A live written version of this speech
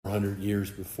100 years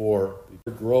before,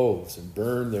 groves and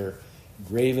burn their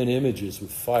graven images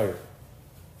with fire.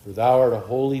 For thou art a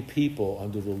holy people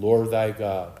unto the Lord thy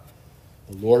God.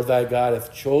 The Lord thy God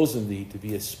hath chosen thee to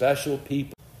be a special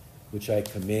people, which I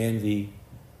command thee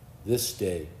this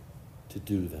day to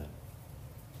do them.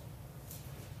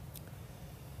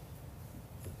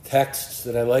 The texts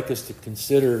that I'd like us to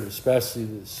consider, especially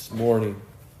this morning,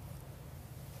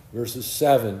 verses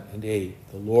 7 and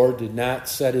 8. The Lord did not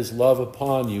set his love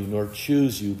upon you, nor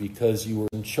choose you, because you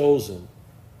were chosen.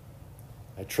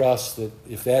 I trust that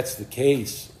if that's the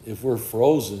case, if we're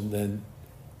frozen, then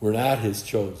we're not his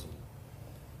chosen.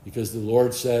 Because the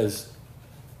Lord says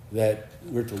that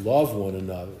we're to love one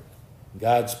another.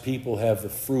 God's people have the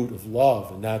fruit of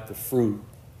love and not the fruit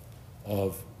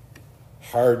of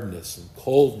hardness and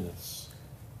coldness.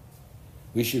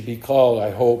 We should be called,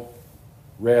 I hope,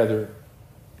 rather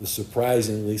the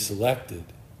surprisingly selected,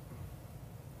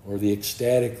 or the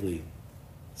ecstatically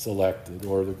selected,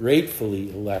 or the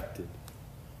gratefully elected.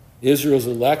 Israel's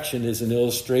election is an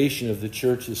illustration of the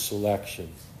church's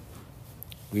selection.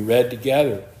 We read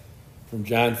together from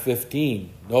John 15.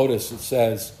 Notice it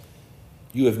says,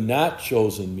 you have not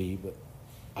chosen me, but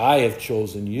I have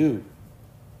chosen you.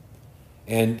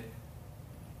 And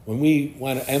when we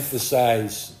want to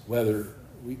emphasize whether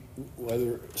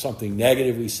something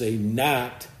negative, we say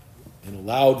not in a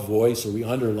loud voice, or we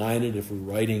underline it if we're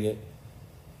writing it.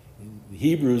 The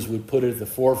Hebrews would put it at the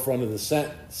forefront of the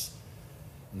sentence.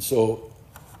 And so,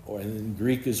 or in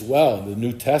Greek as well, in the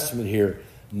New Testament here,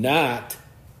 not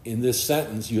in this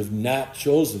sentence, you have not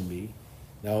chosen me.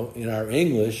 Now, in our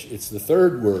English, it's the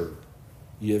third word.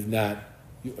 You have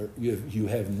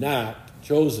not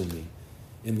chosen me.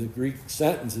 In the Greek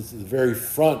sentence, it's at the very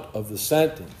front of the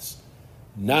sentence.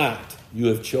 Not, you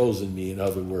have chosen me, in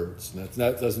other words. Now,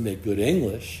 that doesn't make good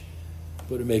English,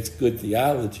 but it makes good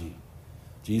theology.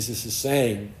 Jesus is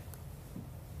saying,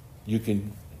 you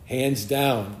can, hands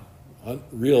down,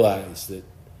 realize that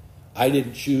I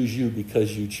didn't choose you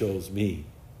because you chose me.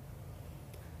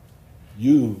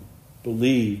 You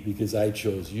believe because I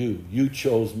chose you. You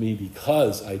chose me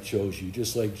because I chose you.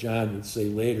 Just like John would say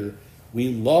later,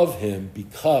 we love him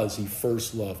because he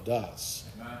first loved us,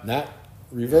 not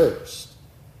reversed.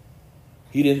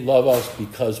 He didn't love us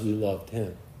because we loved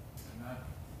him.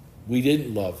 We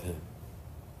didn't love him.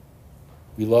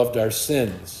 We loved our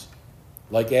sins.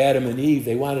 Like Adam and Eve,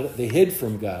 they hid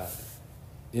from God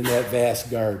in that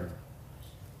vast garden.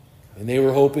 And they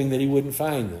were hoping that he wouldn't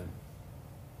find them.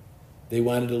 They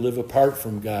wanted to live apart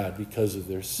from God because of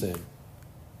their sin.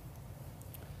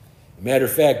 Matter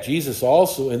of fact, Jesus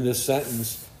also in this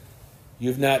sentence,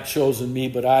 you've not chosen me,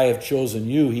 but I have chosen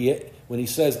you. When he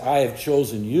says, I have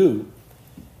chosen you,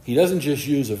 he doesn't just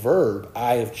use a verb,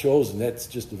 I have chosen. That's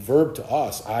just a verb to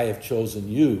us. I have chosen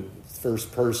you.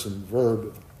 First person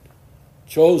verb,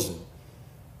 chosen.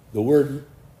 The word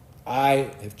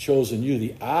I have chosen you,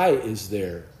 the I is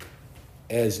there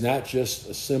as not just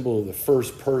a symbol of the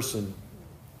first person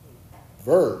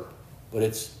verb, but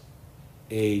it's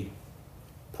a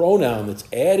pronoun that's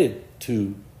added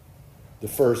to the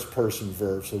first person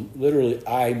verb. So literally,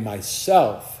 I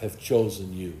myself have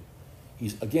chosen you.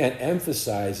 He's again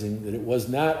emphasizing that it was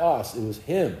not us, it was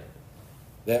him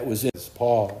that was in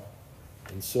Paul,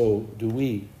 and so do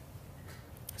we.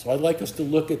 So I'd like us to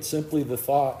look at simply the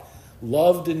thought,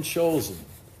 loved and chosen.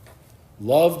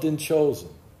 Loved and chosen.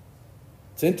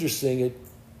 It's interesting,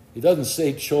 it doesn't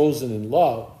say chosen and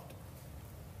loved,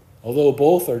 although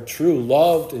both are true,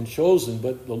 loved and chosen,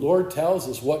 but the Lord tells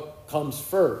us what comes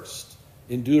first.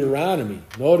 In Deuteronomy,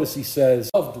 notice he says,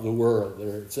 loved the world.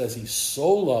 There it says he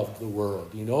so loved the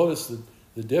world. You notice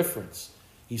the difference.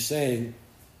 He's saying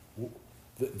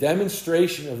the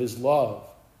demonstration of his love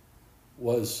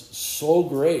was so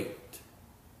great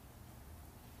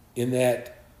in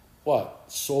that, what?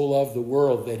 So loved the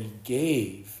world that he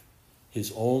gave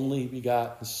his only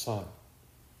begotten Son.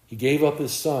 He gave up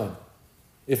his Son.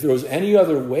 If there was any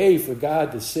other way for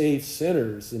God to save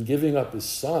sinners than giving up his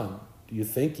Son, do you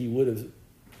think he would have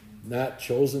not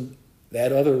chosen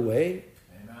that other way?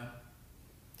 Amen.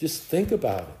 Just think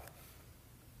about it.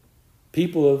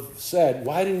 People have said,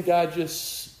 why didn't God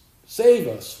just save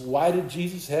us? Why did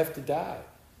Jesus have to die?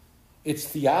 It's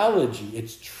theology,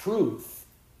 it's truth,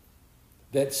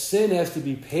 that sin has to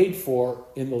be paid for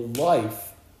in the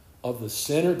life of the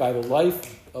sinner, by the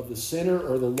life of the sinner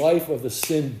or the life of the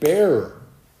sin bearer.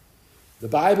 The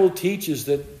Bible teaches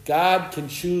that God can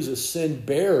choose a sin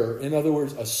bearer, in other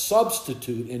words, a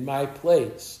substitute in my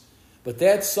place. But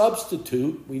that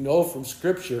substitute, we know from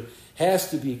Scripture, has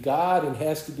to be God and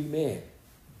has to be man.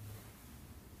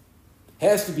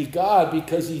 Has to be God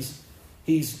because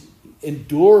he's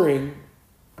enduring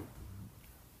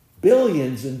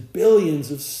billions and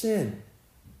billions of sin.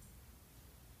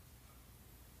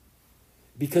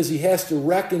 Because he has to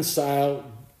reconcile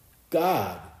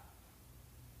God.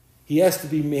 He has to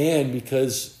be man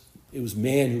because it was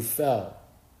man who fell.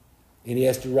 And he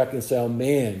has to reconcile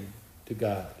man to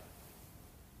God.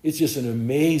 It's just an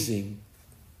amazing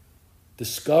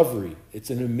discovery. It's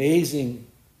an amazing,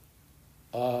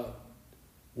 what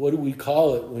do we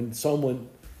call it when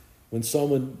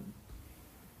someone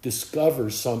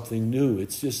discovers something new?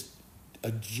 It's just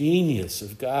a genius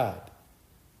of God.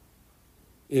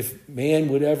 If man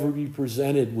would ever be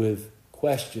presented with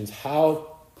questions, how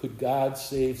could God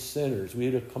save sinners? We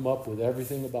had to come up with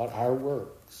everything about our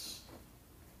works.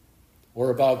 Or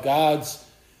about God's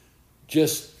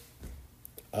just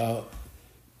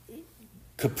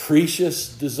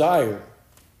capricious desire.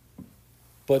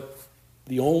 But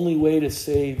the only way to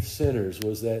save sinners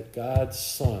was that God's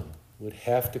Son would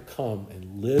have to come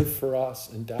and live for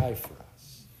us and die for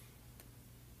us.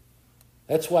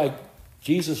 That's why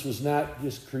Jesus was not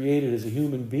just created as a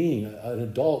human being, an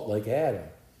adult like Adam.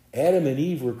 Adam and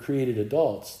Eve were created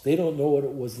adults. They don't know what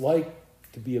it was like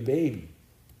to be a baby,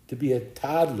 to be a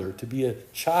toddler, to be a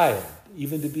child,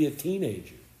 even to be a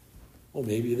teenager. Well,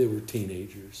 maybe they were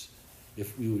teenagers,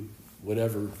 if we would,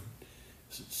 whatever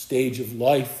stage of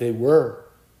life they were.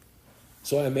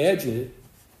 So I imagine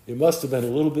it must have been a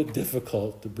little bit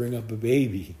difficult to bring up a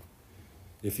baby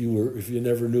if you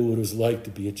never knew what it was like to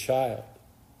be a child,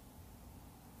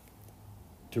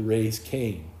 to raise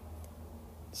Cain,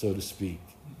 so to speak.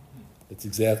 That's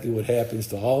exactly what happens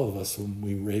to all of us when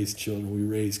we raise children. We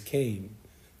raise Cain,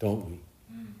 don't we?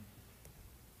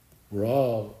 We're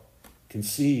all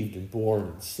conceived and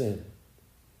born in sin.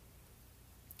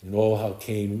 And oh, how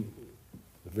Cain,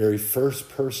 the very first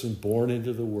person born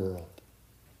into the world,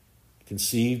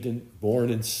 conceived and born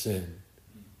in sin,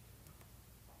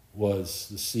 was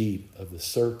the seed of the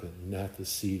serpent and not the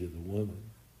seed of the woman.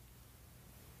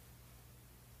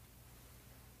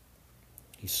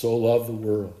 He so loved the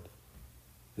world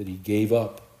that he gave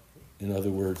up, in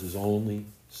other words, his only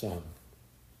son.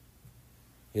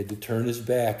 He had to turn his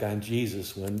back on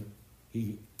Jesus when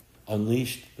he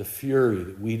unleashed the fury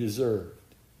that we deserved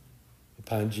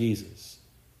upon Jesus.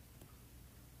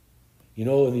 You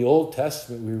know, in the Old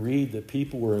Testament, we read that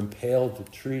people were impaled to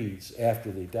trees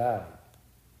after they died.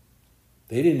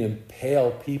 They didn't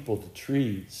impale people to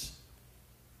trees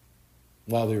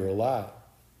while they were alive.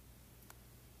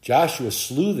 Joshua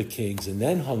slew the kings and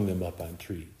then hung them up on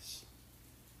trees,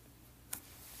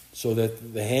 so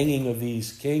that the hanging of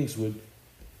these kings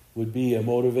would be a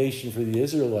motivation for the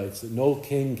Israelites, that no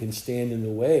king can stand in the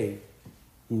way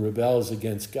who rebels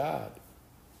against God.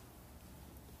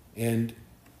 And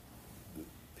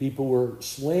people were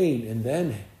slain and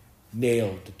then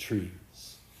nailed to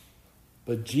trees.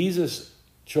 But Jesus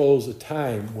chose a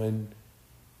time when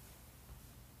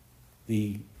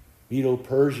the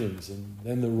Medo-Persians and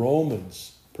then the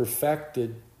Romans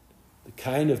perfected the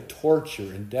kind of torture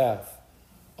and death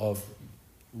of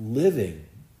living,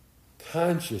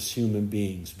 conscious human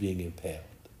beings being impaled.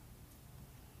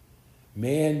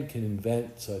 Man can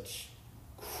invent such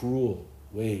cruel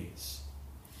ways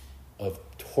of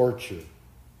torture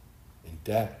and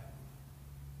death.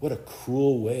 What a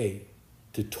cruel way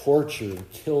to torture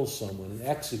and kill someone and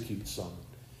execute someone.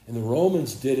 And the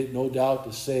Romans did it, no doubt,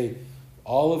 to say,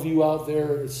 all of you out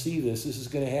there that see this is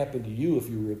going to happen to you if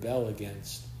you rebel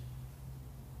against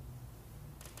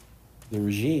the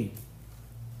regime.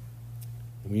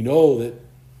 And we know that it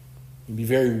can be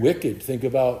very wicked. Think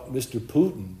about Mr.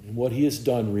 Putin and what he has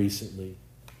done recently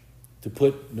to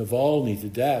put Navalny to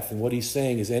death. And what he's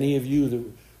saying is, any of you that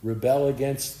rebel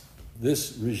against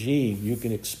this regime, you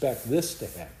can expect this to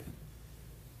happen.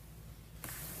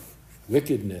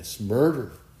 Wickedness,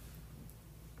 murder.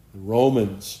 The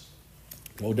Romans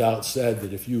no doubt said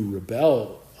that if you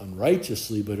rebel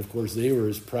unrighteously, but of course they were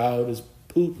as proud as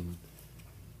Putin.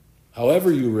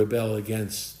 However you rebel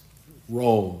against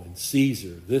Rome and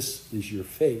Caesar, this is your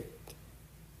fate.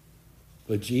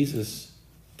 But Jesus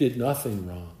did nothing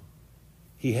wrong.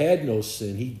 He had no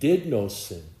sin. He did no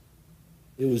sin.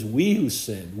 It was we who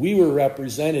sinned. We were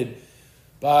represented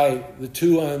by the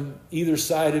two on either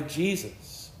side of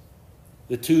Jesus,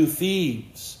 the two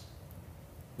thieves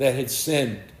that had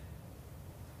sinned,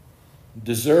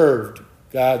 deserved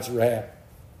God's wrath.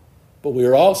 But we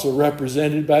are also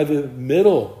represented by the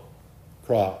middle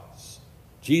cross.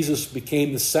 Jesus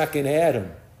became the second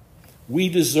Adam. We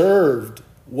deserved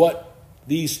what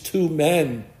these two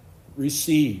men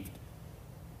received.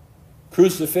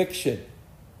 Crucifixion.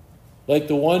 Like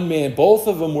the one man, both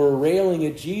of them were railing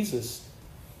at Jesus,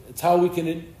 It's how we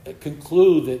can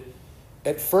conclude that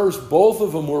at first both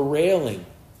of them were railing.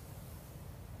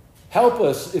 Help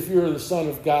us if you're the Son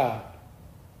of God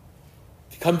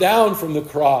to come down from the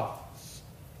cross.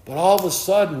 But all of a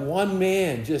sudden, one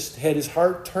man just had his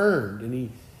heart turned,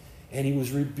 and he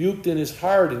was rebuked in his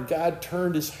heart, and God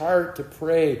turned his heart to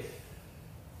pray.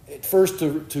 At first,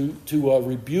 to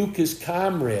rebuke his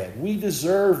comrade. We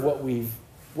deserve what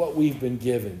we've been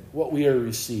given, what we are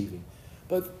receiving.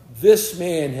 But this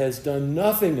man has done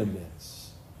nothing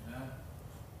amiss.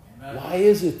 Amen. Why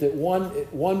is it that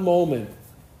at one moment,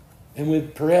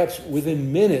 and perhaps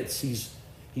within minutes,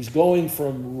 he's going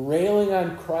from railing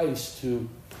on Christ to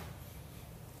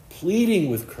pleading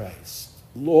with Christ,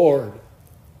 Lord,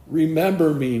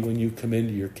 remember me when you come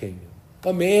into your kingdom.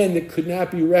 A man that could not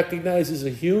be recognized as a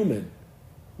human,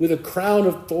 with a crown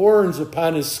of thorns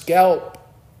upon his scalp.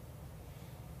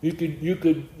 You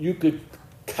could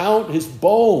count his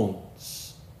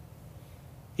bones.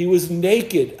 He was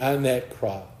naked on that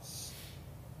cross.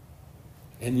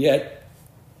 And yet,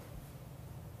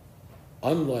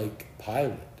 unlike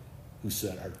Pilate, who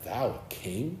said, "Art thou a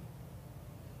king?"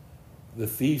 the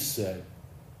thief said,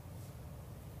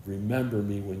 "Remember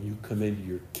me when you come into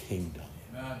your kingdom."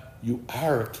 Amen. You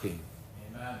are a king.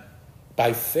 Amen.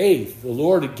 By faith, the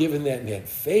Lord had given that man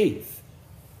faith,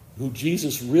 who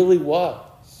Jesus really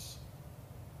was.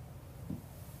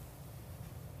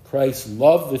 Christ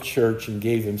loved the church and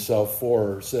gave himself for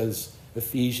her, says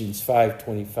Ephesians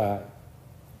 5:25.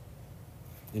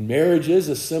 And marriage is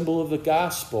a symbol of the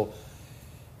gospel,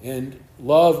 and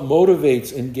love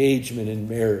motivates engagement in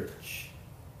marriage.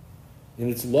 And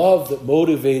it's love that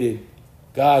motivated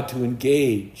God to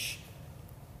engage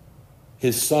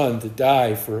his Son to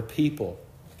die for a people.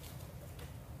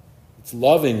 It's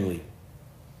lovingly.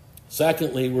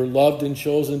 Secondly, we're loved and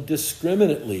chosen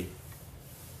discriminately.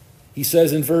 He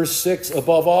says in verse 6,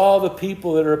 above all the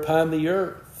people that are upon the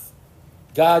earth,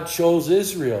 God chose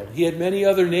Israel. He had many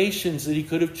other nations that he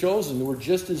could have chosen that were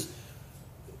just as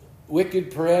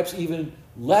wicked, perhaps even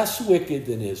less wicked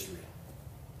than Israel.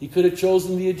 He could have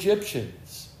chosen the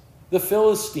Egyptians, the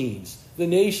Philistines, the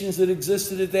nations that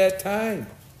existed at that time.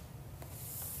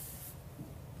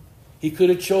 He could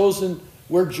have chosen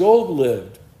where Job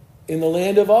lived, in the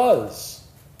land of Uz,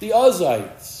 the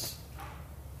Uzites.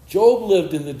 Job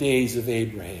lived in the days of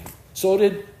Abraham. So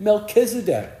did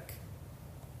Melchizedek.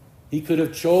 He could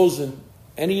have chosen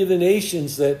any of the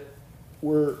nations that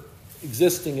were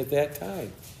existing at that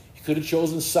time. He could have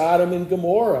chosen Sodom and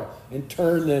Gomorrah and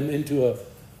turned them into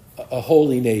a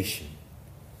holy nation.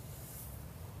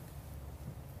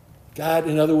 God,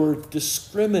 in other words,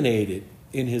 discriminated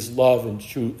in his love and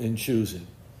choosing.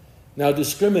 Now,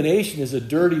 discrimination is a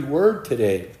dirty word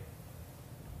today.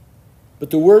 But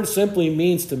the word simply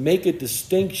means to make a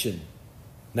distinction,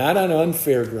 not on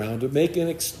unfair ground, to make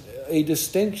a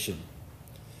distinction.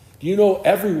 Do you know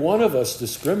every one of us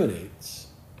discriminates?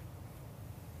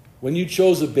 When you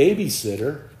chose a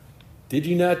babysitter, did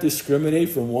you not discriminate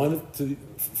from one to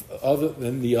other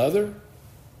than the other?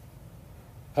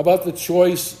 How about the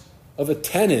choice of a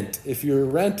tenant if you're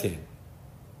renting?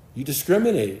 You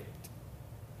discriminate.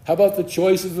 How about the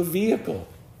choice of a vehicle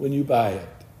when you buy it?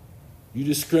 You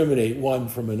discriminate one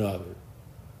from another.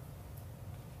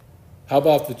 How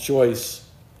about the choice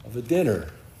of a dinner?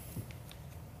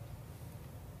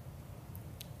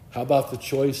 How about the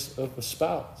choice of a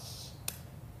spouse?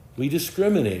 We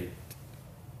discriminate.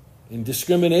 And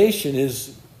discrimination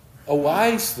is a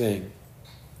wise thing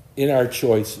in our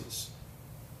choices.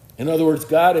 In other words,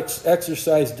 God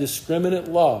exercised discriminate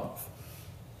love.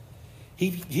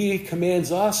 He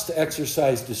commands us to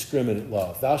exercise discriminate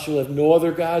love. Thou shalt have no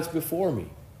other gods before me.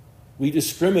 We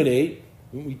discriminate.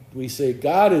 We say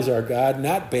God is our God,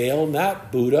 not Baal,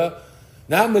 not Buddha,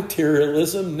 not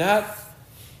materialism, not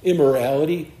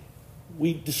immorality.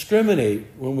 We discriminate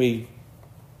when we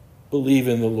believe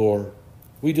in the Lord.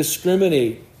 We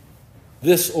discriminate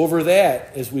this over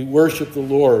that as we worship the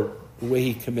Lord the way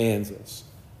he commands us.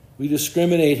 We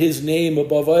discriminate his name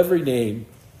above every name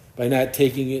by not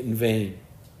taking it in vain.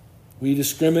 We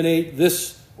discriminate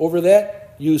this over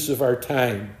that use of our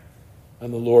time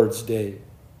on the Lord's day.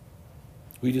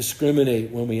 We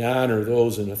discriminate when we honor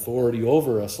those in authority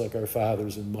over us, like our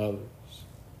fathers and mothers.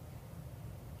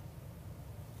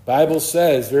 The Bible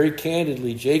says very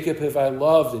candidly, Jacob have I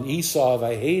loved and Esau have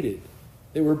I hated.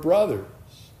 They were brothers.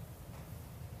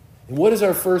 And what is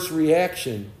our first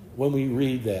reaction when we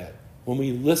read that? When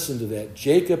we listen to that?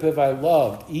 Jacob have I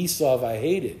loved, Esau have I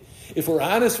hated. If we're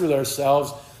honest with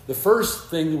ourselves, the first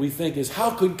thing that we think is, how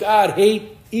could God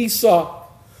hate Esau?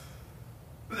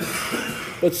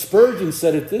 But Spurgeon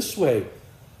said it this way,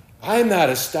 I'm not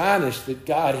astonished that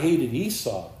God hated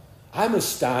Esau. I'm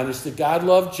astonished that God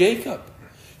loved Jacob.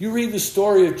 You read the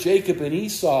story of Jacob and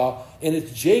Esau, and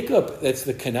it's Jacob that's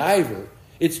the conniver.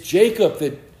 It's Jacob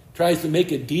that tries to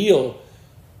make a deal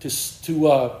to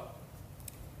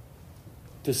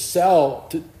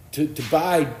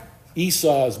buy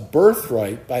Esau's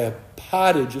birthright by a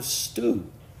pottage of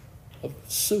soup.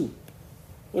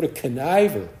 What a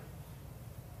conniver.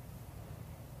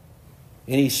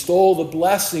 And he stole the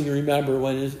blessing, remember,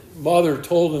 when his mother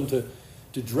told him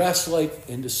to dress like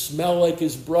and to smell like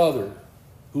his brother,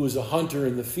 who was a hunter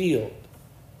in the field.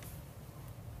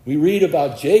 We read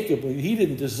about Jacob, but he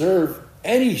didn't deserve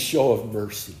any show of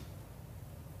mercy.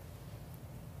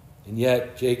 And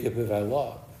yet, Jacob have I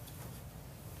loved.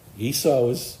 Esau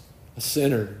was a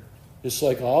sinner, just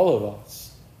like all of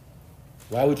us.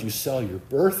 Why would you sell your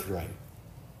birthright?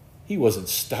 He wasn't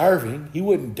starving. He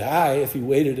wouldn't die if he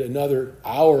waited another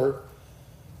hour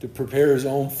to prepare his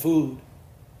own food.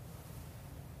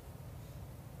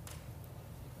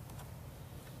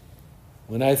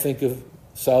 When I think of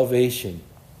salvation,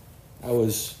 I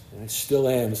still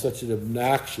am, such an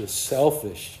obnoxious,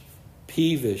 selfish,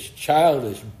 peevish,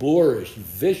 childish, boorish,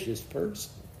 vicious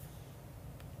person.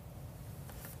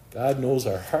 God knows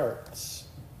our hearts.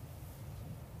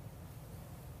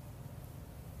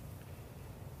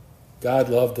 God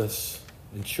loved us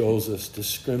and chose us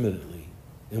discriminately.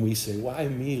 And we say, why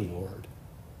me, Lord?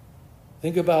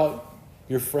 Think about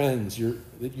your friends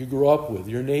that you grew up with,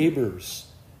 your neighbors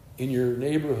in your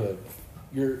neighborhood,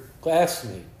 your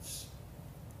classmates.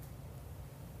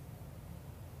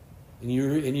 And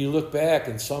you look back,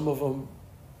 and some of them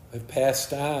have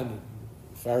passed on.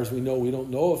 As far as we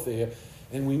don't know if they have.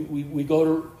 And we go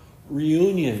to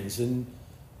reunions, and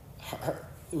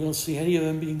we don't see any of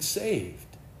them being saved.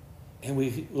 And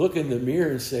we look in the mirror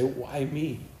and say, why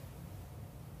me?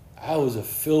 I was a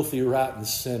filthy, rotten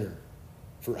sinner.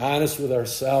 If we're honest with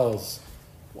ourselves,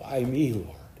 why me,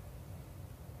 Lord?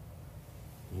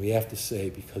 And we have to say,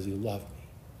 because he loved me.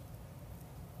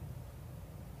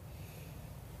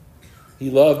 He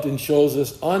loved and chose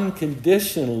us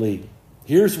unconditionally.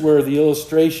 Here's where the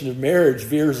illustration of marriage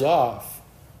veers off.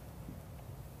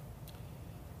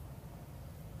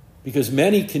 Because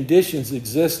many conditions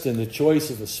exist in the choice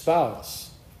of a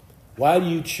spouse. Why do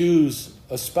you choose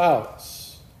a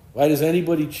spouse? Why does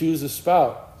anybody choose a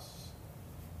spouse?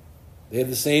 They have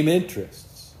the same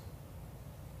interests.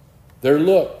 Their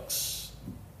looks.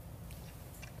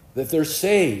 That they're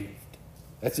saved.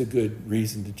 That's a good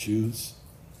reason to choose.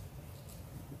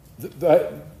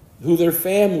 Who their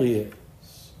family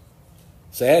is.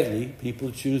 Sadly,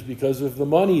 people choose because of the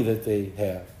money that they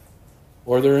have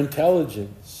or their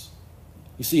intelligence.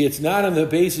 You see, it's not on the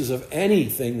basis of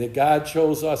anything that God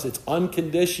chose us. It's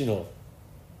unconditional.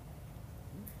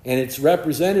 And it's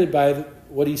represented by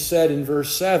what he said in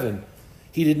verse 7.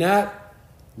 He did not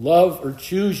love or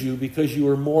choose you because you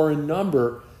were more in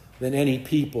number than any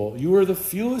people. You were the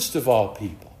fewest of all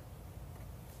people.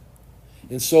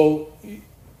 And so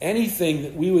anything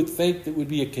that we would think that would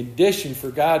be a condition for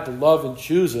God to love and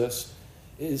choose us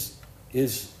is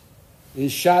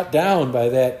shot down by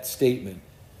that statement.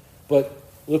 But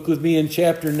look with me in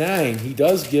chapter 9. He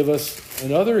does give us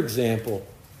another example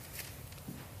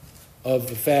of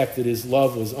the fact that his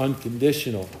love was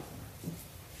unconditional.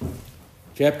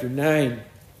 Chapter 9,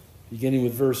 beginning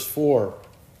with verse 4.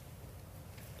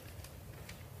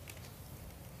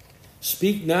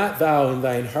 Speak not thou in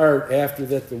thine heart after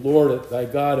that the Lord thy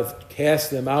God hath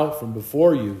cast them out from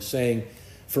before you, saying,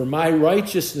 For my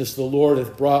righteousness the Lord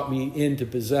hath brought me in to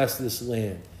possess this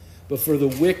land. But for the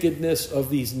wickedness of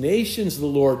these nations the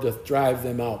Lord doth drive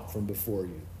them out from before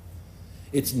you.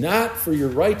 It's not for your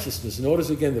righteousness. Notice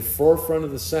again the forefront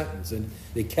of the sentence, and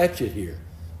they catch it here.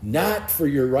 Not for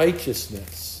your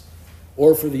righteousness,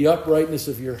 or for the uprightness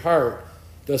of your heart,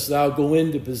 dost thou go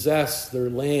in to possess their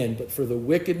land, but for the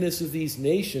wickedness of these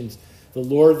nations the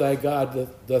Lord thy God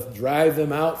doth drive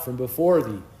them out from before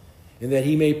thee, and that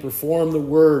he may perform the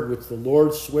word which the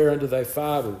Lord sware unto thy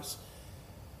fathers,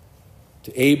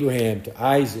 to Abraham, to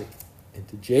Isaac, and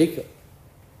to Jacob.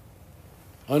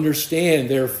 Understand,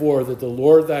 therefore, that the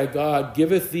Lord thy God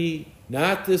giveth thee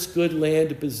not this good land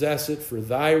to possess it for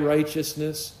thy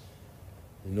righteousness.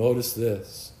 And notice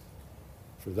this,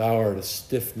 for thou art a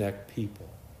stiff-necked people.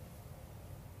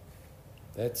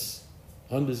 That's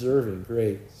undeserving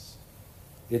grace.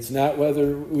 It's not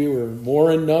whether we were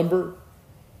more in number,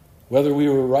 whether we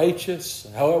were righteous,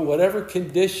 however, whatever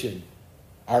condition,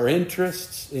 our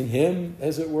interests in him,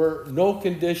 as it were, no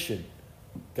condition.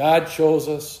 God chose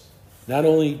us not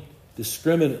only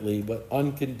discriminately, but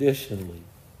unconditionally.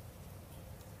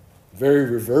 The very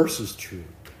reverse is true.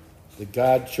 that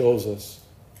God chose us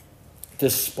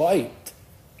despite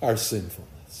our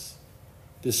sinfulness,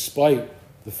 despite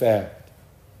the fact.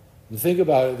 And think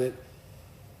about it, that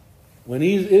when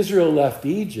Israel left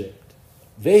Egypt,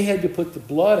 they had to put the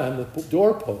blood on the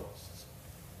doorposts.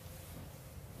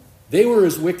 They were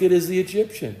as wicked as the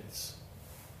Egyptians.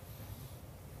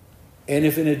 And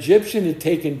if an Egyptian had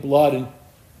taken blood and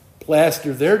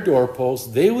plastered their doorposts,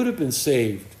 they would have been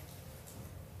saved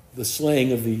the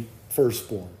slaying of the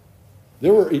firstborn.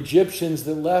 There were Egyptians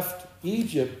that left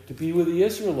Egypt to be with the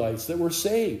Israelites that were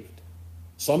saved.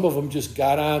 Some of them just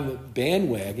got on the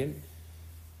bandwagon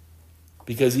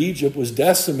because Egypt was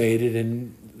decimated,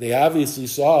 and they obviously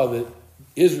saw that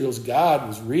Israel's God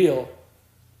was real.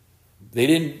 They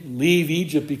didn't leave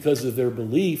Egypt because of their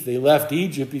belief. They left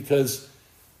Egypt because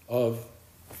of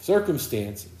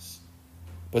circumstances.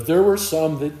 But there were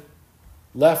some that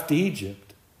left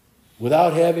Egypt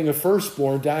without having a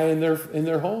firstborn die in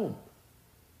their home.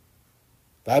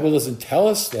 The Bible doesn't tell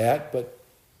us that, but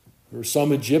there were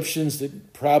some Egyptians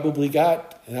that probably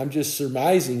got, and I'm just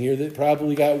surmising here, that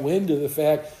probably got wind of the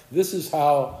fact this is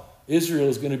how Israel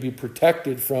is going to be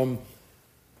protected from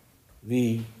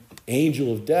the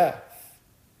angel of death.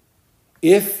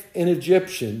 If an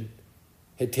Egyptian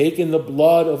had taken the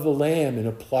blood of the lamb and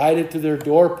applied it to their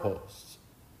doorposts,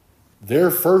 their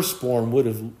firstborn would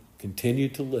have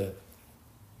continued to live.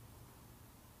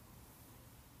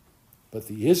 But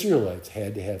the Israelites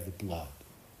had to have the blood.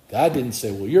 God didn't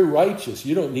say, well, you're righteous,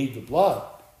 you don't need the blood.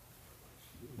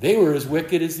 They were as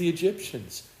wicked as the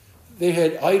Egyptians. They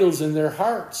had idols in their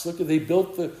hearts. Look,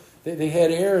 they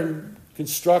had Aaron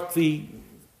construct the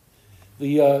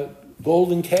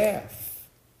golden calf.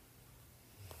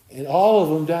 And all of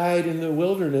them died in the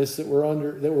wilderness that were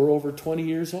over 20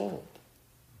 years old.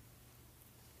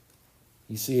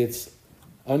 You see, it's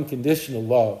unconditional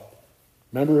love.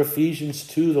 Remember Ephesians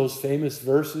 2, those famous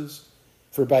verses?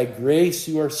 For by grace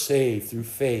you are saved through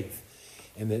faith,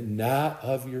 and that not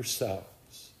of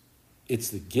yourselves. It's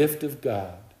the gift of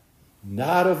God,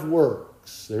 not of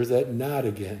works. There's that not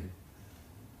again.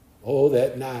 Oh,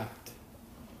 that not.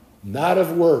 Not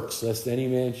of works, lest any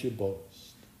man should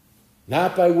boast.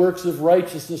 Not by works of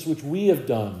righteousness which we have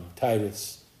done,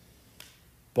 Titus,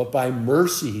 but by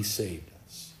mercy he saved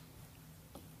us.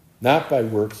 Not by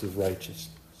works of righteousness.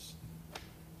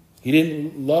 He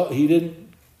didn't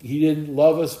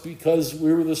love us because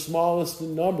we were the smallest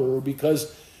in number, or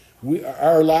because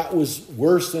our lot was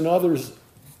worse than others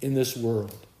in this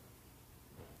world.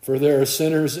 For there are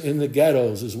sinners in the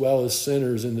ghettos as well as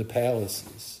sinners in the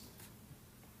palaces.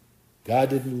 God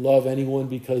didn't love anyone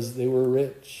because they were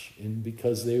rich and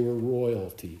because they were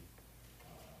royalty.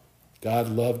 God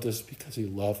loved us because he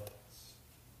loved us.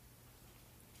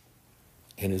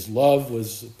 And his love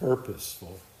was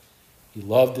purposeful. He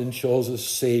loved and chose us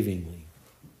savingly.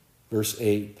 Verse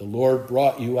 8, the Lord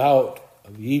brought you out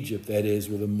of Egypt, that is,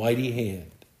 with a mighty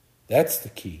hand. That's the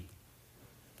key.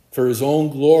 For his own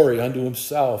glory unto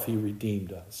himself he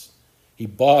redeemed us. He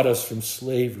bought us from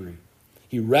slavery.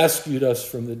 He rescued us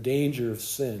from the danger of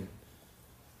sin.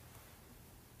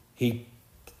 He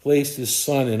placed his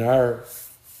Son in our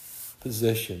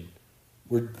position.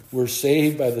 We're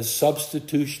saved by the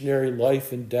substitutionary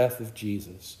life and death of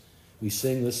Jesus. We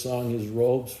sing the song, His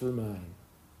robes for mine.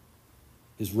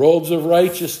 His robes of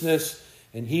righteousness,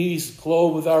 and he's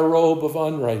clothed with our robe of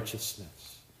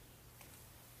unrighteousness.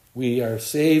 We are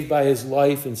saved by his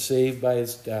life and saved by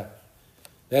his death.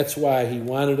 That's why he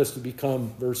wanted us to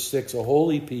become, verse 6, a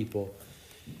holy people.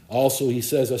 Also, he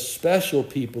says a special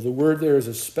people. The word there is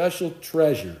a special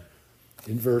treasure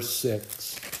in verse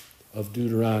 6 of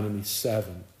Deuteronomy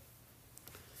 7.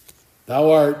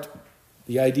 Thou art,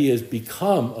 the idea is,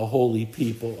 become a holy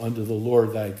people unto the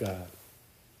Lord thy God.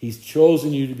 He's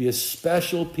chosen you to be a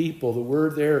special people. The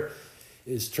word there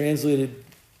is translated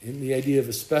in the idea of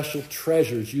a special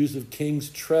treasure. It's used of king's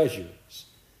treasures.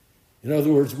 In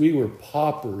other words, we were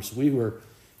paupers. We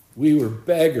were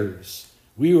beggars.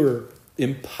 We were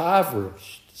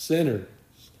impoverished sinners.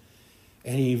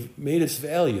 And he made us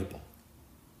valuable.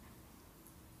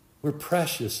 We're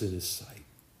precious in his sight.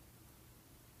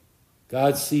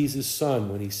 God sees his Son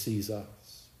when he sees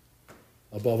us,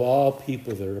 above all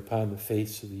people that are upon the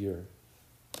face of the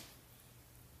earth.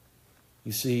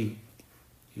 You see,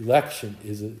 election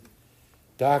is a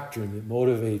doctrine that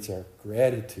motivates our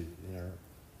gratitude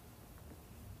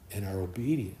and our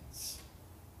obedience.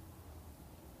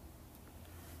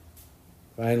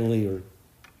 Finally, or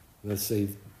let's say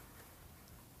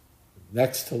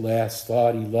next to last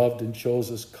thought, he loved and chose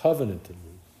us covenantally,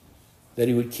 that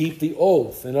he would keep the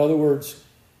oath. In other words,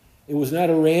 it was not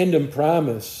a random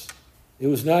promise. It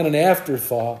was not an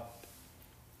afterthought.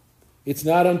 It's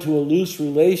not unto a loose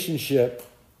relationship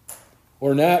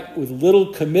or not with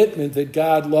little commitment that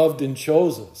God loved and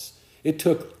chose us. It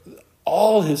took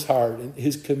all his heart and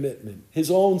his commitment,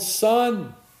 his own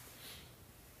Son.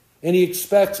 And he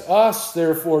expects us,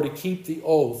 therefore, to keep the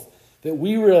oath, that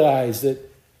we realize that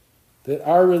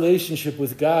our relationship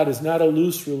with God is not a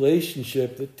loose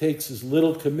relationship that takes as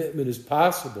little commitment as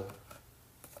possible.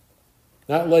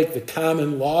 Not like the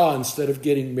common law instead of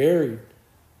getting married.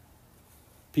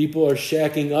 People are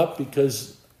shacking up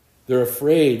because they're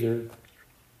afraid.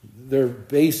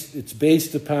 It's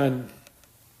based upon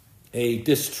a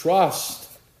distrust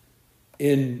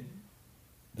in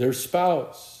their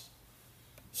spouse.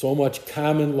 So much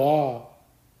common law,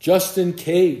 just in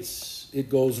case it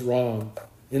goes wrong.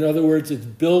 In other words, it's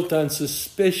built on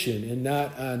suspicion and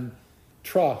not on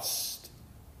trust.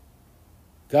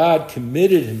 God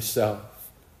committed himself.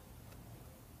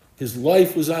 His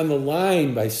life was on the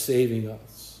line by saving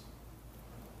us.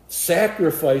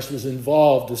 Sacrifice was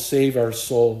involved to save our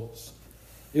souls.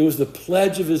 It was the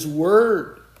pledge of his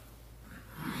word.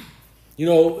 You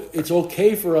know, it's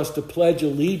okay for us to pledge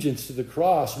allegiance to the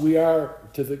cross. We are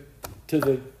to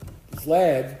the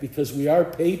flag because we are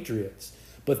patriots.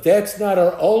 But that's not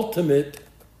our ultimate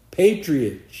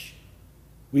patronage.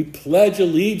 We pledge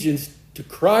allegiance to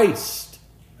Christ.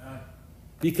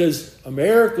 Because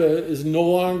America is no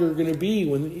longer going to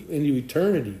be into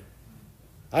eternity.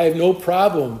 I have no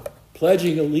problem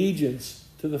pledging allegiance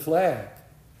to the flag.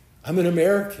 I'm an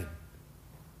American.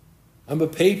 I'm a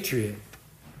patriot.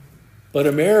 But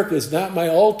America is not my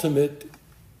ultimate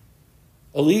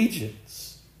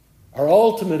allegiance. Our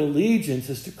ultimate allegiance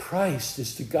is to Christ,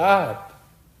 is to God.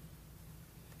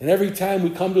 And every time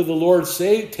we come to the Lord's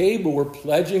table, we're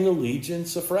pledging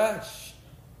allegiance afresh.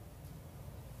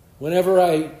 Whenever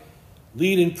I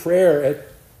lead in prayer at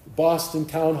Boston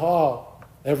Town Hall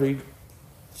every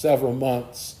several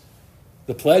months,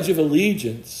 the Pledge of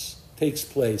Allegiance takes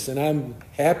place, and I'm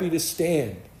happy to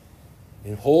stand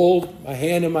and hold my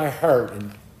hand in my heart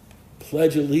and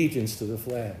pledge allegiance to the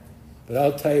flag. But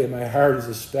I'll tell you, my heart is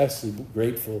especially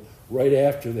grateful right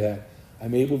after that.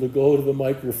 I'm able to go to the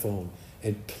microphone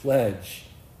and pledge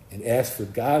and ask for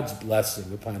God's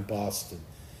blessing upon Boston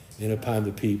and upon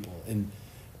the people, and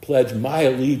pledge my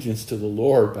allegiance to the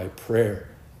Lord by prayer,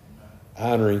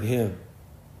 honoring him.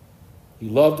 He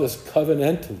loved us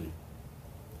covenantally.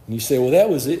 And you say, well, that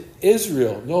was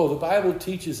Israel. No, the Bible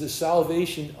teaches the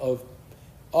salvation of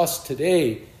us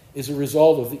today is a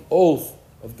result of the oath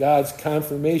of God's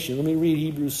confirmation. Let me read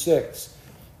Hebrews 6.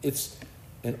 It's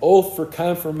an oath for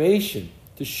confirmation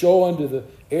to show unto the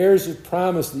heirs of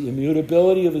promise the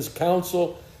immutability of his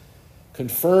counsel,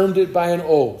 confirmed it by an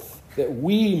oath, that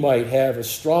we might have a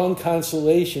strong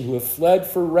consolation who have fled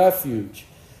for refuge,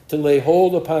 to lay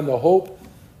hold upon the hope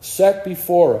set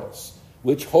before us,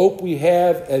 which hope we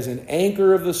have as an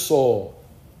anchor of the soul.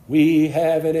 We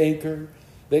have an anchor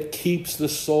that keeps the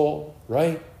soul,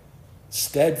 right?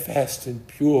 Steadfast and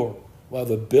pure while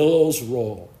the billows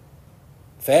roll.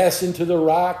 Fastened to the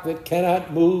rock that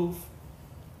cannot move.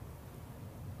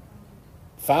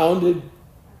 Founded,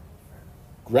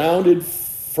 grounded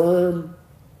firm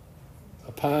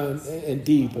upon and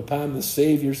deep upon the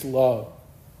Savior's love.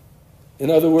 In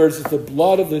other words, it's the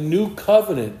blood of the new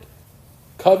covenant,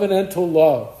 covenantal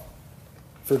love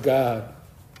for God.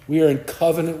 We are in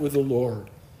covenant with the Lord.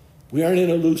 We aren't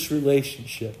in a loose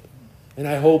relationship. And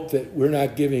I hope that we're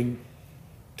not giving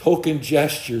token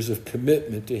gestures of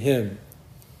commitment to him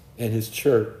and his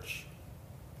church.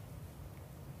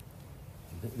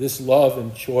 This love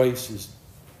and choice is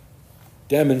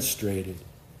demonstrated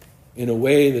in a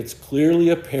way that's clearly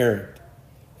apparent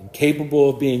and capable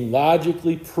of being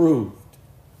logically proved.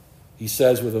 He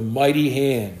says, with a mighty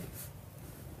hand,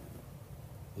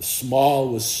 the small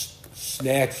was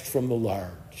snatched from the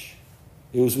large.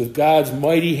 It was with God's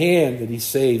mighty hand that he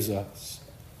saves us.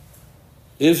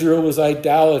 Israel was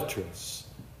idolatrous,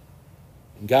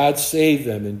 and God saved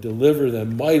them and delivered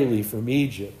them mightily from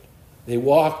Egypt. They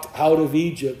walked out of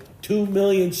Egypt 2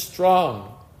 million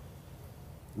strong,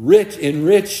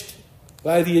 enriched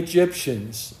by the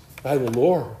Egyptians, by the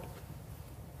Lord.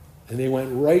 And they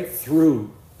went right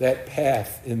through that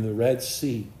path in the Red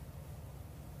Sea,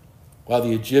 while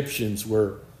the Egyptians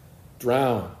were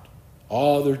drowned,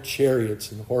 all their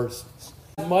chariots and horses.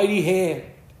 Mighty hand.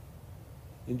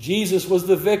 And Jesus was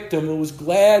the victim who was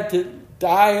glad to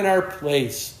die in our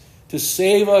place, to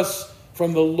save us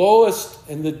from the lowest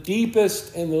and the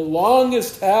deepest and the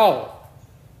longest hell.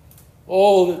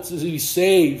 Oh, that to be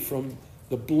saved from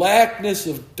the blackness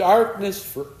of darkness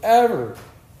forever,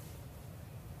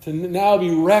 to now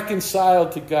be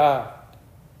reconciled to God.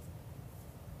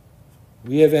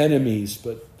 We have enemies,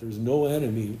 but there's no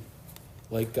enemy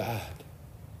like God.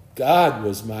 God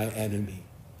was my enemy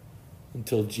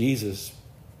until Jesus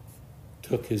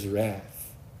took his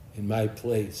wrath in my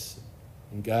place.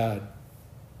 And God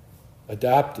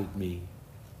adopted me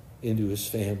into his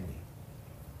family.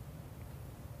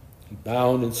 He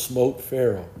bound and smote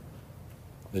Pharaoh.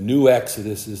 The new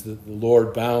Exodus is that the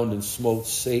Lord bound and smote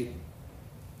Satan.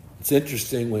 It's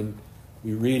interesting when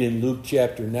we read in Luke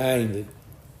chapter 9 that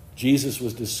Jesus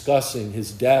was discussing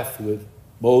his death with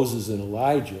Moses and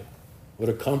Elijah. What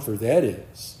a comfort that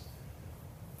is,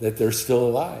 that they're still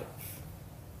alive.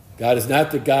 God is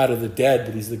not the God of the dead,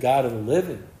 but he's the God of the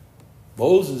living.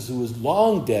 Moses, who was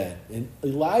long dead, and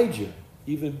Elijah,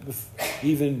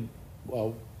 even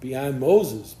beyond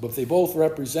Moses, but they both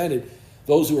represented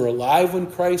those who are alive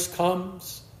when Christ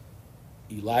comes,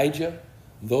 Elijah,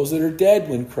 and those that are dead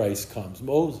when Christ comes,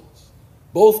 Moses.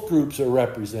 Both groups are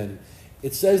represented.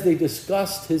 It says they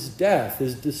discussed his death,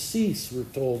 his decease, we're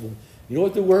told. And you know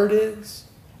what the word is?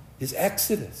 His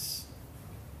exodus.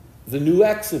 The new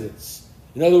Exodus.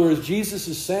 In other words, Jesus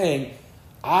is saying,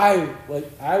 I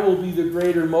will be the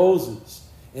greater Moses.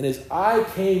 And as I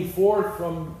came forth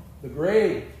from the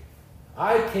grave,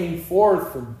 I came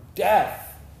forth from death.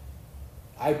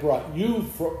 I brought you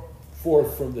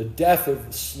forth from the death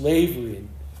of slavery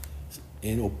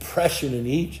and oppression in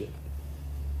Egypt.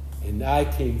 And I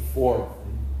came forth,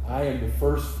 and I am the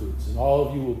first fruits, and all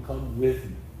of you will come with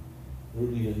me. It will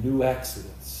be a new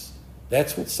Exodus.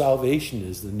 That's what salvation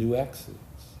is, the new Exodus.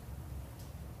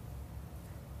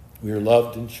 We are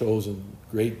loved and chosen,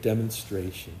 great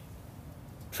demonstration.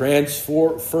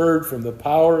 Transferred from the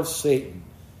power of Satan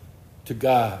to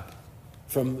God,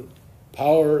 from the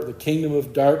power, the kingdom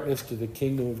of darkness to the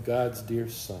kingdom of God's dear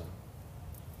Son.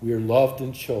 We are loved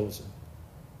and chosen.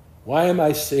 Why am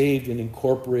I saved and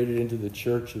incorporated into the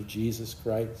church of Jesus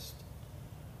Christ?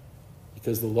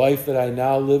 Because the life that I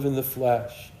now live in the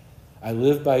flesh, I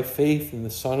live by faith in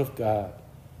the Son of God,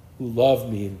 who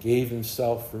loved me and gave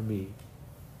himself for me.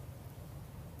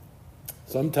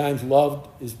 Sometimes loved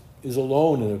is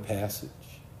alone in a passage.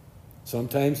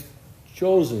 Sometimes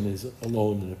chosen is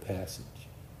alone in a passage.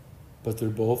 But they're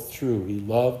both true. He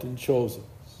loved and chose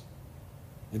us.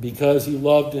 And because he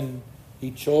loved and he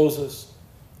chose us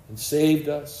and saved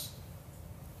us,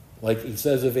 like he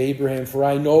says of Abraham, for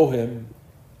I know him,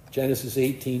 Genesis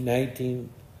 18:19,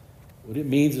 what it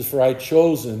means is, for I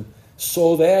chose him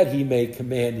so that he may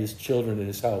command his children and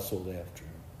his household after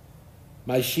him.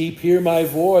 My sheep hear my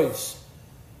voice,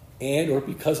 or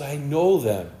because I know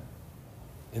them,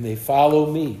 and they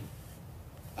follow me.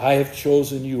 I have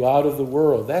chosen you out of the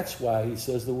world. That's why he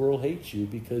says the world hates you,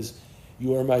 because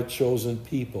you are my chosen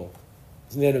people.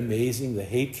 Isn't that amazing? The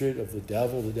hatred of the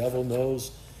devil. The devil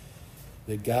knows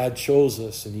that God chose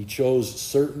us, and he chose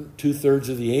certain 2/3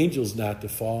 of the angels not to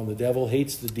fall. And the devil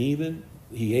hates the demon,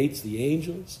 he hates the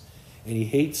angels, and he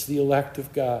hates the elect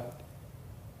of God.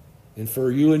 And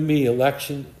for you and me,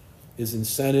 election is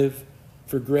incentive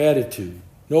for gratitude.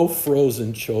 No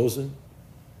frozen chosen,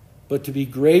 but to be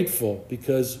grateful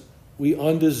because we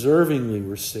undeservingly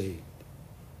were saved.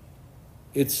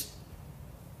 It's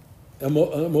a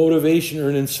motivation or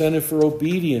an incentive for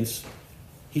obedience.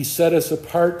 He set us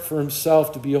apart for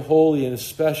himself to be a holy and a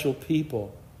special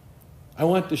people. I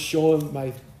want to show him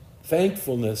my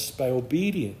thankfulness by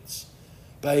obedience,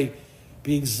 by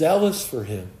being zealous for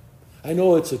him. I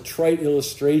know it's a trite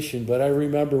illustration, but I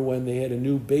remember when they had a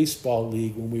new baseball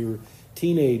league when we were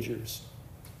teenagers,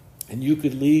 and you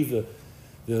could leave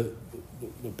the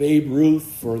Babe Ruth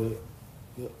for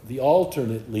the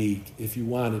alternate league if you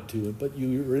wanted to, but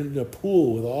you were in a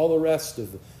pool with all the rest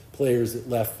of the players that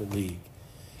left the league.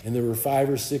 And there were 5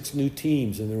 or 6 new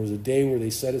teams, and there was a day where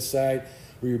they set aside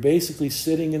where you're basically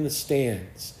sitting in the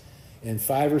stands, and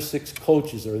 5 or 6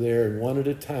 coaches are there, and one at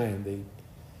a time, they,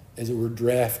 as it were,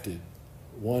 drafted.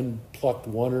 One plucked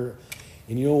one,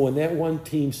 and you know, when that one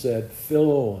team said,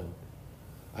 Phil Owen,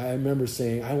 I remember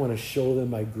saying, I want to show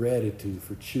them my gratitude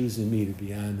for choosing me to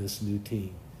be on this new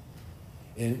team.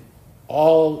 And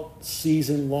all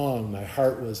season long, my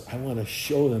heart was, I want to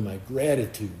show them my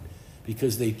gratitude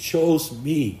because they chose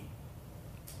me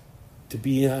to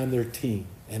be on their team,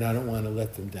 and I don't want to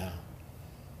let them down.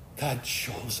 God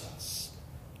chose us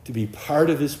to be part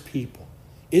of his people.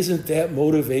 Isn't that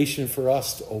motivation for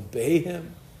us to obey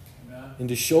him? Amen. And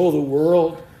to show the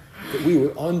world that we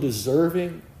were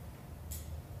undeserving?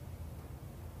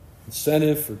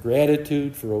 Incentive for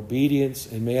gratitude, for obedience,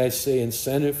 and may I say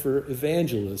incentive for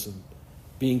evangelism,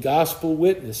 being gospel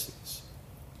witnesses,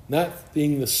 not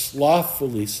being the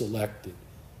slothfully selected.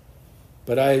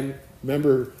 But I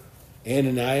remember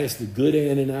Ananias, the good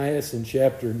Ananias in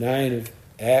chapter 9 of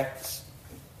Acts.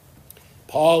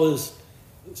 Paul is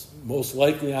most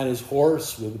likely on his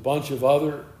horse with a bunch of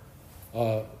other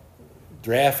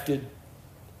drafted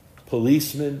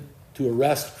policemen to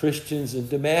arrest Christians in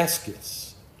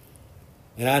Damascus.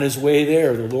 And on his way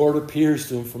there, the Lord appears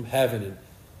to him from heaven. And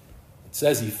it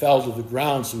says he fell to the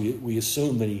ground, so we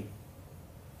assume that he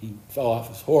fell off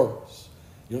his horse.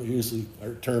 You don't usually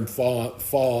our term fall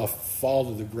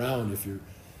to the ground if you're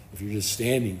just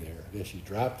standing there. I guess you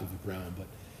drop to the ground. But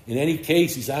in any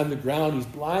case, he's on the ground, he's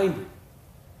blinded.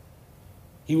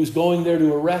 He was going there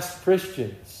to arrest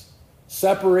Christians,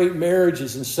 separate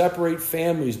marriages and separate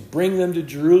families, bring them to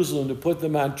Jerusalem to put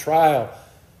them on trial,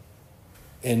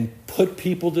 and put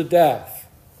people to death,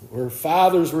 where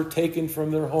fathers were taken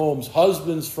from their homes,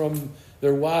 husbands from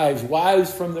their wives,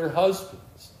 wives from their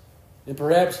husbands, and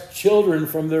perhaps children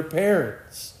from their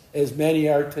parents, as many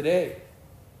are today.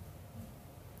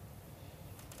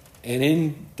 And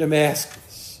in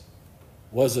Damascus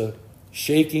was a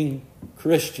shaking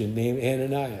Christian named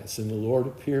Ananias, and the Lord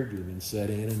appeared to him and said,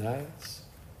 Ananias,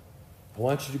 I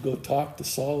want you to go talk to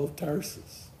Saul of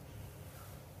Tarsus.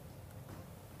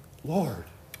 Lord.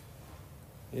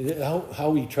 How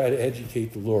we try to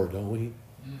educate the Lord, don't we?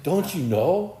 Don't you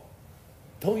know?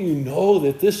 Don't you know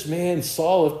that this man,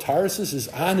 Saul of Tarsus, is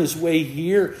on his way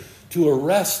here to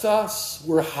arrest us?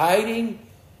 We're hiding.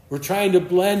 We're trying to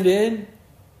blend in.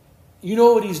 You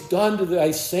know what he's done to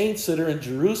thy saints that are in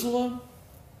Jerusalem?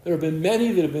 There have been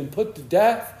many that have been put to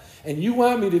death, and you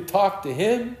want me to talk to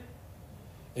him?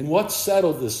 And what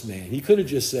settled this man? He could have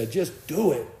just said, just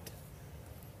do it.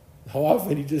 How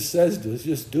often he just says to us,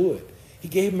 just do it. He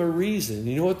gave him a reason.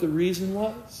 You know what the reason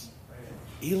was?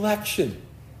 Election.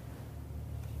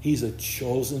 He's a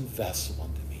chosen vessel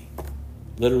unto me.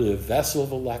 Literally a vessel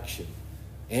of election.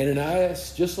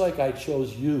 Ananias, just like I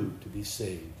chose you to be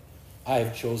saved, I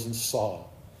have chosen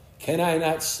Saul. Can I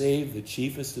not save the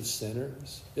chiefest of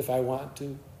sinners if I want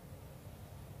to?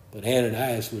 But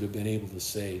Ananias would have been able to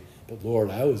say, but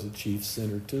Lord, I was a chief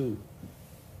sinner too.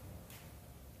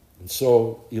 And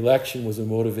so election was a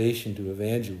motivation to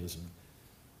evangelism.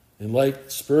 And like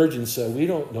Spurgeon said, we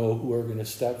don't know who are going to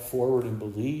step forward and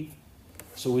believe.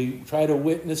 So we try to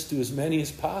witness to as many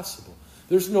as possible.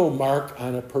 There's no mark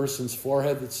on a person's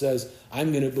forehead that says,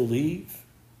 I'm going to believe.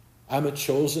 I'm a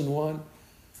chosen one.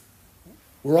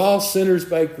 We're all sinners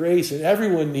by grace, and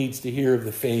everyone needs to hear of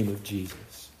the fame of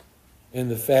Jesus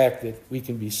and the fact that we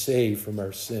can be saved from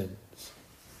our sins.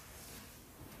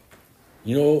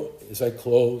 You know, as I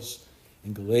close,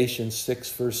 in Galatians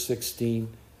 6, verse 16,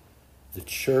 the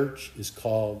church is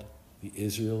called the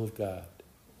Israel of God.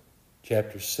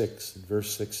 Chapter 6 and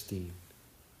verse 16.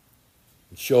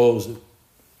 It shows that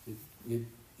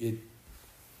it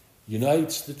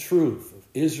unites the truth of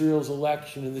Israel's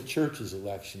election and the church's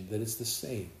election, that it's the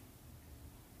same.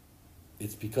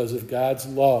 It's because of God's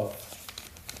love.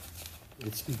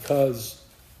 It's because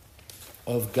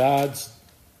of God's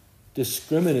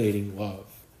discriminating love,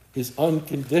 his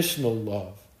unconditional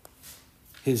love,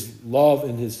 his love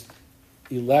and his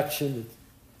election that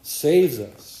saves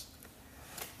us.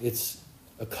 It's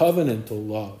a covenantal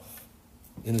love,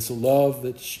 and it's a love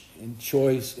that in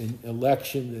choice, in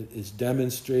election, that is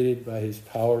demonstrated by his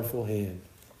powerful hand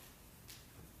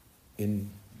in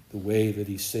the way that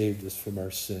he saved us from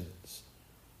our sins.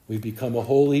 We become a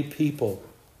holy people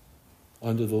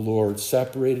unto the Lord,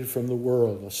 separated from the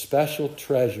world, a special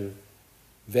treasure,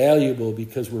 valuable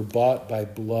because we're bought by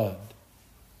blood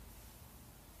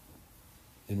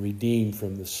and redeemed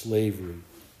from the slavery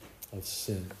of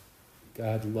sin.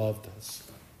 God loved us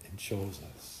and chose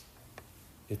us.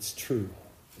 It's true.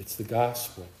 It's the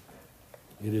gospel.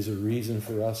 It is a reason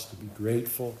for us to be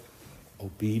grateful,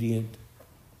 obedient,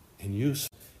 and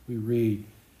useful. We read,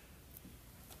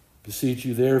 beseech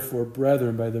you therefore,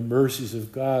 brethren, by the mercies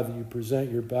of God, that you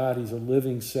present your bodies a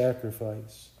living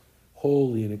sacrifice,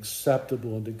 holy and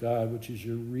acceptable unto God, which is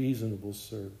your reasonable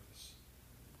service.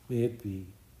 May it be.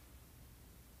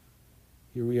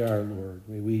 Here we are, Lord.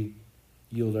 May we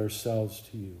yield ourselves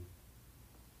to you.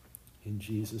 In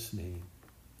Jesus' name,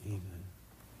 amen.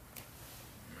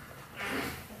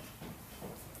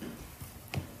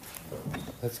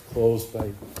 Let's close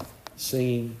by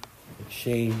singing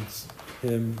Shane's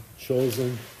hymn,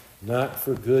 Chosen Not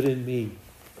for Good in Me.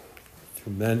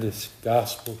 Tremendous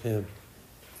gospel hymn,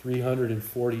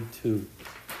 342.